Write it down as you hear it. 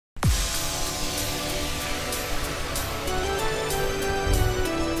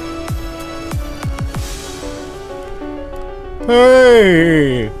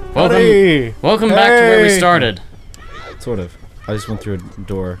Hey! Welcome back to where we started. Sort of. I just went through a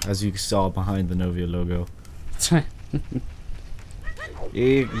door, as you saw behind the Novia logo.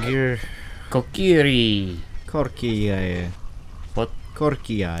 Kokiri. Korki. What?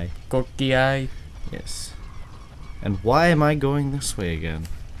 Korki. Korki. Yes. And why am I going this way again?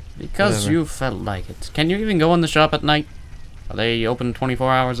 Because Whatever. you felt like it. Can you even go in the shop at night? Are they open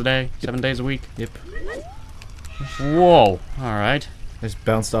 24 hours a day, 7 days a week? Yep. Whoa. Alright. I just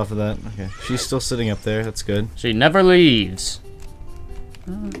bounced off of that. Okay. She's still sitting up there. That's good. She never leaves.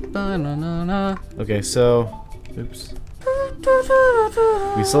 Okay, so... Oops.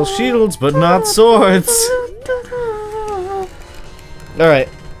 We sell shields, but not swords! Alright.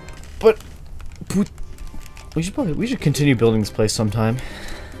 But... We should continue building this place sometime.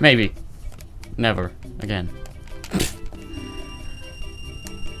 Maybe. Never. Again.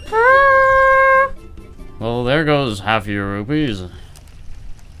 Well, there goes half your rupees.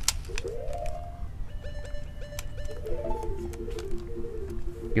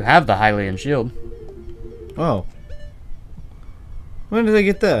 You have the Hylian shield. Oh. When did I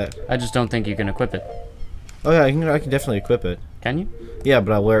get that? I just don't think you can equip it. Oh yeah, I can definitely equip it. Can you? Yeah,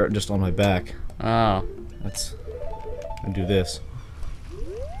 but I wear it just on my back. Oh. That's... I do this.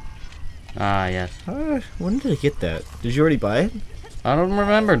 Ah, yes. When did I get that? Did you already buy it? I don't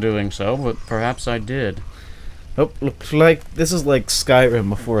remember doing so, but perhaps I did. Nope, looks like this is like Skyrim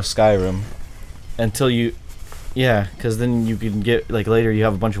before Skyrim. Until you... Yeah, because then you can get, like, later you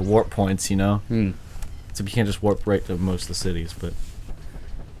have a bunch of warp points, you know? So you can't just warp right to most of the cities, but...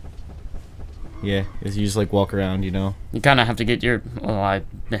 Yeah, you just, like, walk around, you know? You kind of have to get your... Well,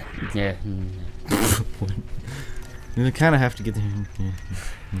 yeah. You kind of have to get the...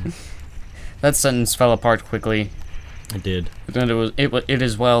 That sentence fell apart quickly. It did. And it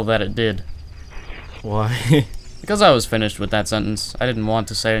is well that it did. Why? Because I was finished with that sentence. I didn't want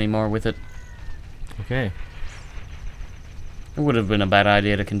to say any more with it. Okay. It would have been a bad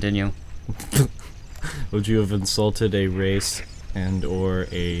idea to continue. Would you have insulted a race and or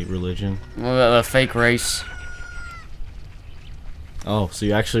a religion? Well, a fake race. Oh, so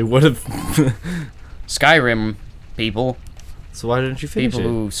you actually would have... Skyrim people. So why didn't you finish People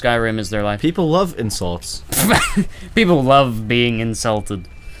who Skyrim is their life. People love insults. People love being insulted.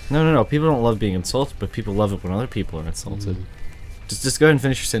 No. People don't love being insulted, but people love it when other people are insulted. Just go ahead and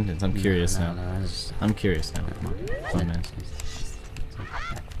finish your sentence. I'm curious now. I'm curious now. Come on, man.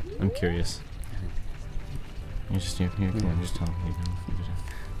 I'm curious. You just come on, just tell me.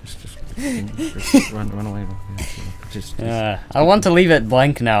 Just run away. I want to leave it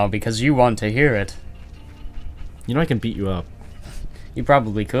blank now because you want to hear it. You know I can beat you up. You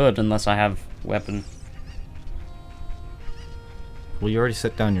probably could, unless I have weapon. Well, you already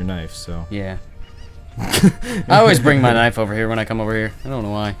set down your knife, so... Yeah. I always bring my knife over here when I come over here. I don't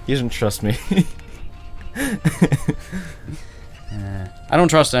know why. He doesn't trust me. I don't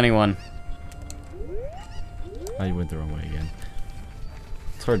trust anyone. Oh, you went the wrong way again.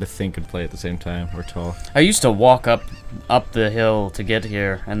 It's hard to think and play at the same time. We're tall. I used to walk up the hill to get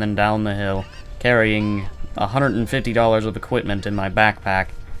here, and then down the hill, carrying $150 of equipment in my backpack.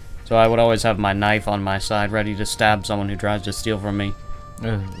 So I would always have my knife on my side, ready to stab someone who tries to steal from me.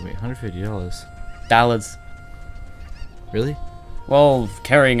 Wait, $150? Dollars. Really? Well,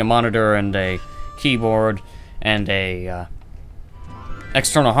 carrying a monitor and a keyboard and a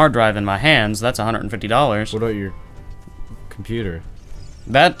external hard drive in my hands, that's $150. What about your computer?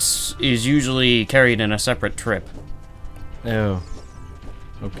 That is usually carried in a separate trip. Oh.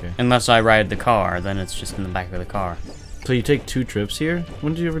 Okay. Unless I ride the car, then it's just in the back of the car. So you take 2 trips here?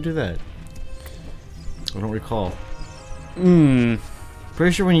 When did you ever do that? I don't recall.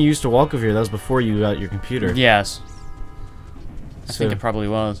 Pretty sure when you used to walk over here, that was before you got your computer. Yes. I think it probably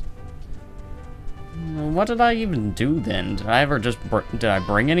was. What did I even do then? Did I ever just did I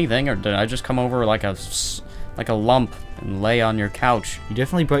bring anything, or did I just come over like a lump and lay on your couch? You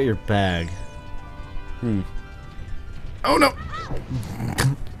definitely brought your bag. Oh no!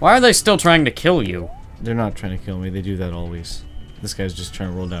 Why are they still trying to kill you? They're not trying to kill me. They do that always. This guy's just trying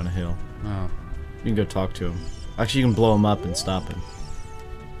to roll down a hill. Oh. You can go talk to him. Actually, you can blow him up and stop him.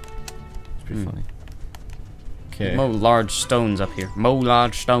 It's pretty funny. Okay. Mo large stones up here. Mo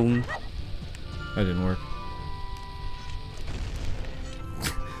large stone. That didn't work.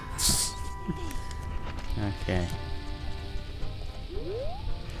 Okay.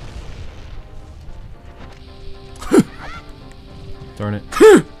 Darn it.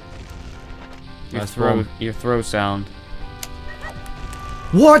 Your throw sound.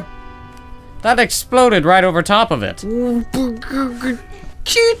 What? That exploded right over top of it.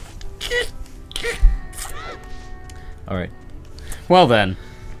 Alright. Well then,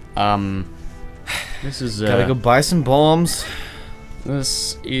 this is Gotta go buy some bombs.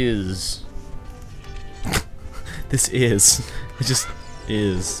 This is. This is. It just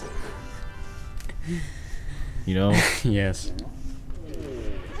is. You know? Yes.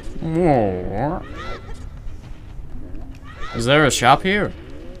 More. Is there a shop here?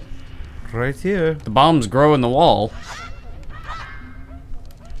 Right here. The bombs grow in the wall.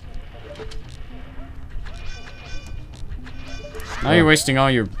 Now you're wasting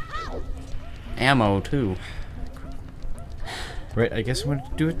all your ammo too. Right, I guess I'm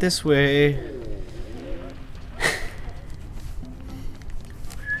gonna do it this way.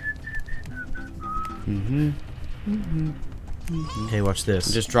 Hey, watch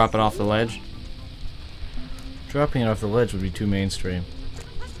this. Just drop it off the ledge. Dropping it off the ledge would be too mainstream.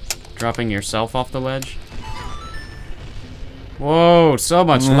 Dropping yourself off the ledge. Whoa, so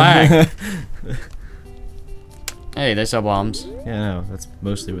much lag. Hey, they sell bombs. Yeah, no, that's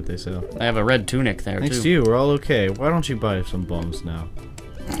mostly what they sell. They have a red tunic there, Thanks too. to you, we're all okay. Why don't you buy some bombs now?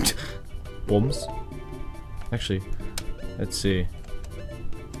 Bombs? Actually, let's see.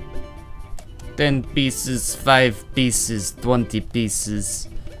 10 pieces, 5 pieces, 20 pieces.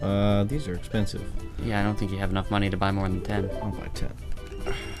 These are expensive. Yeah, I don't think you have enough money to buy more than 10. I'll buy 10.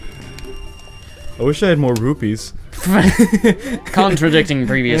 I wish I had more rupees. Contradicting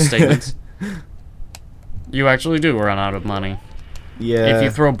previous statements. You actually do run out of money. Yeah. If you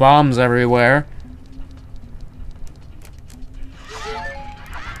throw bombs everywhere.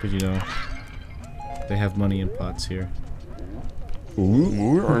 But you know, they have money in pots here. Ooh.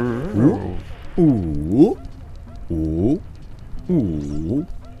 Ooh. Ooh. Ooh. Ooh. Ooh.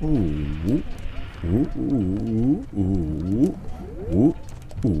 Ooh. Ooh.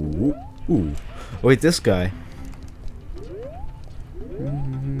 Ooh. Ooh. Wait, this guy.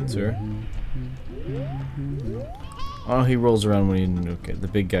 Sir? Oh, he rolls around when you... Okay, the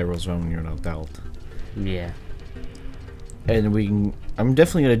big guy rolls around when you're an adult. Yeah. And we can... I'm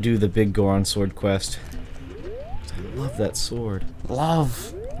definitely gonna do the big Goron sword quest. I love that sword.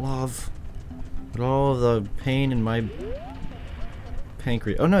 Love. But all the pain in my...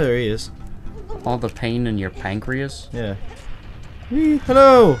 pancreas. Oh no, there he is. All the pain in your pancreas? Yeah. Whee,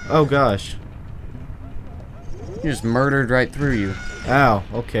 hello! Oh gosh. He just murdered right through you. Ow.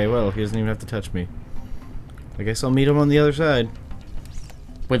 Okay, well, he doesn't even have to touch me. I guess I'll meet him on the other side.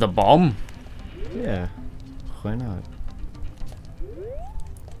 With a bomb? Yeah. Why not?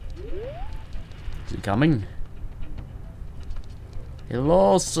 Is he coming?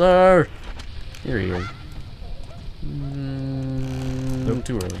 Hello, sir! Here he is. Nope.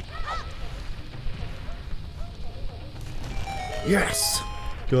 Too early. Yes!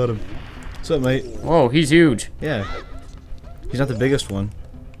 Got him. What's up, mate? Whoa, he's huge. Yeah. He's not the biggest one.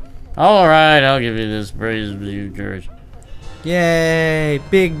 Alright, I'll give you this praise, you George. Yay!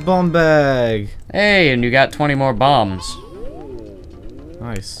 Big bomb bag! Hey, and you got 20 more bombs.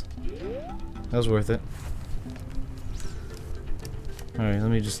 Nice. That was worth it. Alright,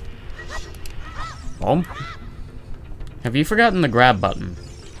 let me just... Bomb? Have you forgotten the grab button?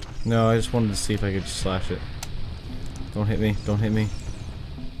 No, I just wanted to see if I could just slash it. Don't hit me. Don't hit me.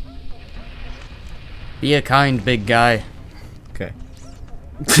 Be a kind big guy. Okay.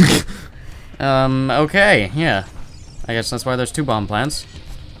 Okay, yeah. I guess that's why there's 2 bomb plants.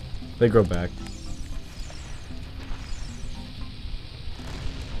 They grow back.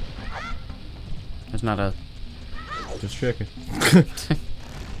 There's not a... Just checking.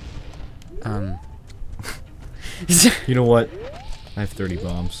 You know what? I have 30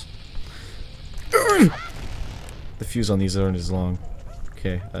 bombs. The fuse on these aren't as long.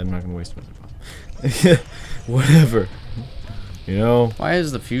 Okay, I'm not gonna waste my bomb. Whatever. You know? Why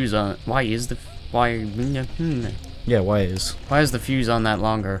is the fuse on... Why is the... Why... Yeah, why is? Why is the fuse on that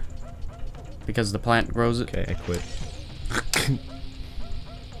longer? Because the plant grows it? Okay, I quit.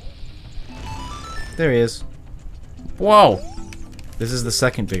 There he is. Whoa! This is the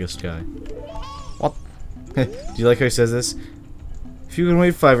second biggest guy. What? Do you like how he says this? If you can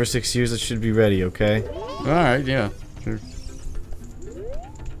wait 5 or 6 years, it should be ready, okay? Alright, yeah. Sure.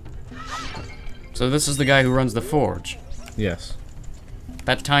 So this is the guy who runs the forge. Yes.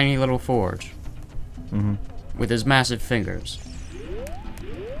 That tiny little forge. Mm-hmm. With his massive fingers.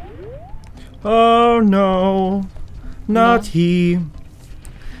 Oh no, not he.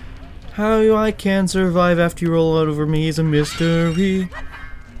 How I can survive after you roll out over me is a mystery.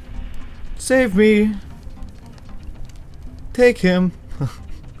 Save me. Take him.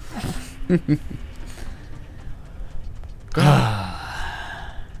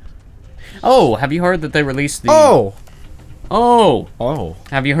 Oh, have you heard that they released the... Oh! Oh! Oh.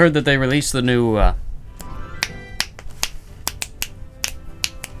 Have you heard that they released the new,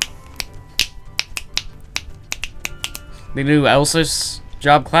 the new Elsa's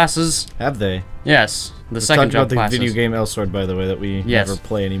job classes. Have they? Yes, the Let's second talk job about the classes. video game Elsword, by the way, that we never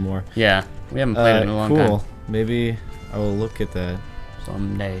play anymore. Yeah, we haven't played it in a long time. Cool. Maybe I will look at that.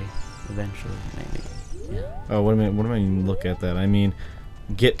 Someday, eventually, maybe. Yeah. Oh, what do I mean look at that? I mean,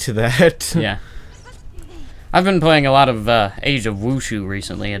 get to that. Yeah. I've been playing a lot of Age of Wushu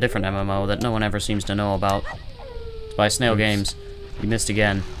recently, a different MMO that no one ever seems to know about. It's by Snail Games. You missed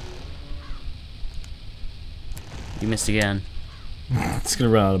again. You missed again. It's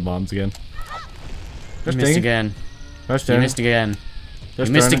gonna run out of bombs again. You missed again. You missed again. You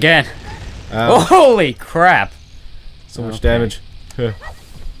missed again. Oh, holy crap! So much damage. Did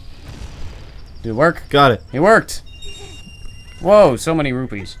it work? Got it. It worked! Whoa, so many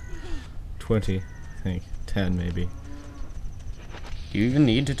rupees. 20, I think. 10, maybe. Do you even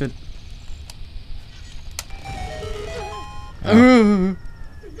need to... Oh.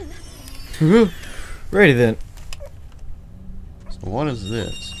 Righty then. So what is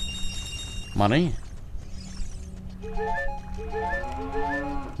this? Money?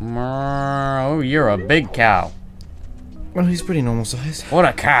 Oh, you're a big cow. Well, he's pretty normal size. What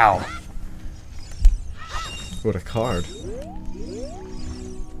a cow! What a card.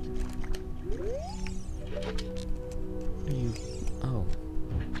 Oh.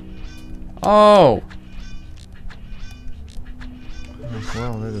 Oh!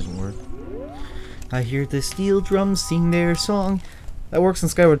 Well, that doesn't work. I hear the steel drums sing their song. That works in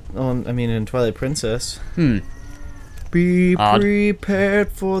Skyward... Oh, I mean in Twilight Princess. Be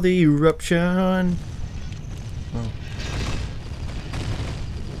prepared for the eruption. Oh.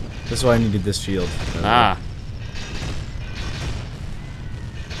 That's why I needed this shield. Ah.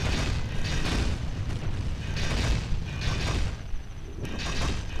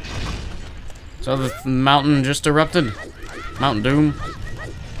 So the mountain just erupted? Mountain Doom?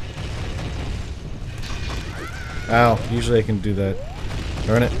 Ow. Usually I can do that.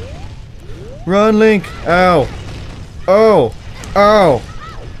 Darn it. Run, Link! Ow! Oh! Oh!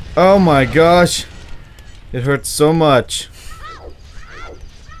 Oh my gosh! It hurts so much.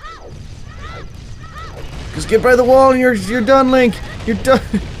 Just get by the wall and you're done, Link! You're done!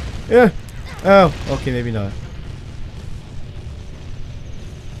 Yeah! Oh, okay, maybe not.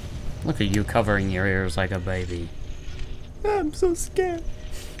 Look at you covering your ears like a baby. I'm so scared.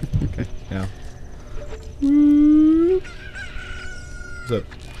 Okay, now. What's up?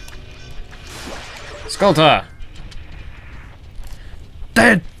 Skulta!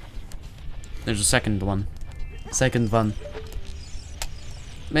 Dead! There's a second one. Second one.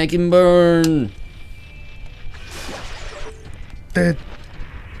 Make him burn! Dead.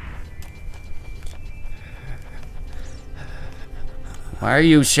 Why are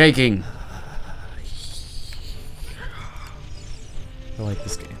you shaking? I like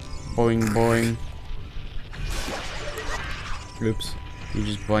this game. Boing boing. Oops. You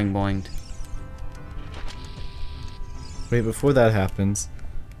just boing boinged. Wait, before that happens...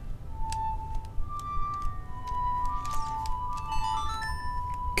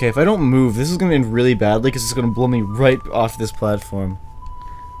 Okay, if I don't move, this is gonna end really badly because it's gonna blow me right off this platform.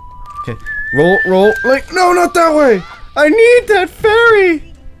 Okay, roll, like, no, not that way! I need that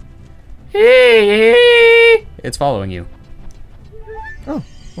fairy! It's following you. Oh,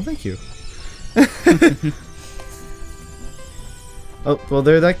 well, thank you. Oh, well,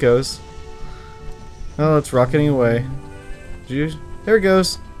 there that goes. Oh, it's rocketing away. There it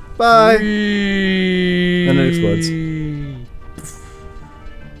goes. Bye! And it explodes.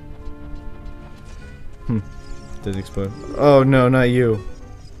 Did it explode? Oh no, not you.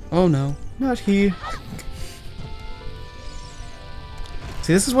 Oh no. Not he.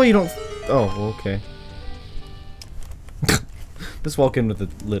 See, this is why you don't... Oh, okay. Just walk in with a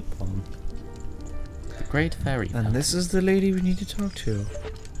lip balm. Great fairy. And this is the lady we need to talk to.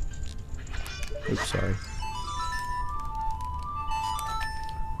 Oops, sorry.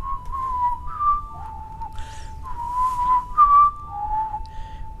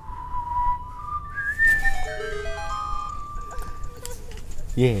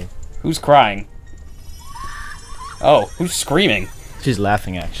 Yeah. Who's crying? Oh, who's screaming? She's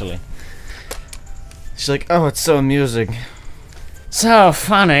laughing, actually. She's like, oh, it's so amusing. So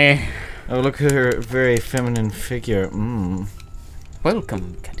funny. Oh, look at her very feminine figure.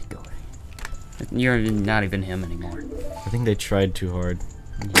 Welcome, Kedigori. You're not even him anymore. I think they tried too hard.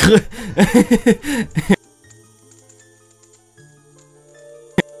 Yeah.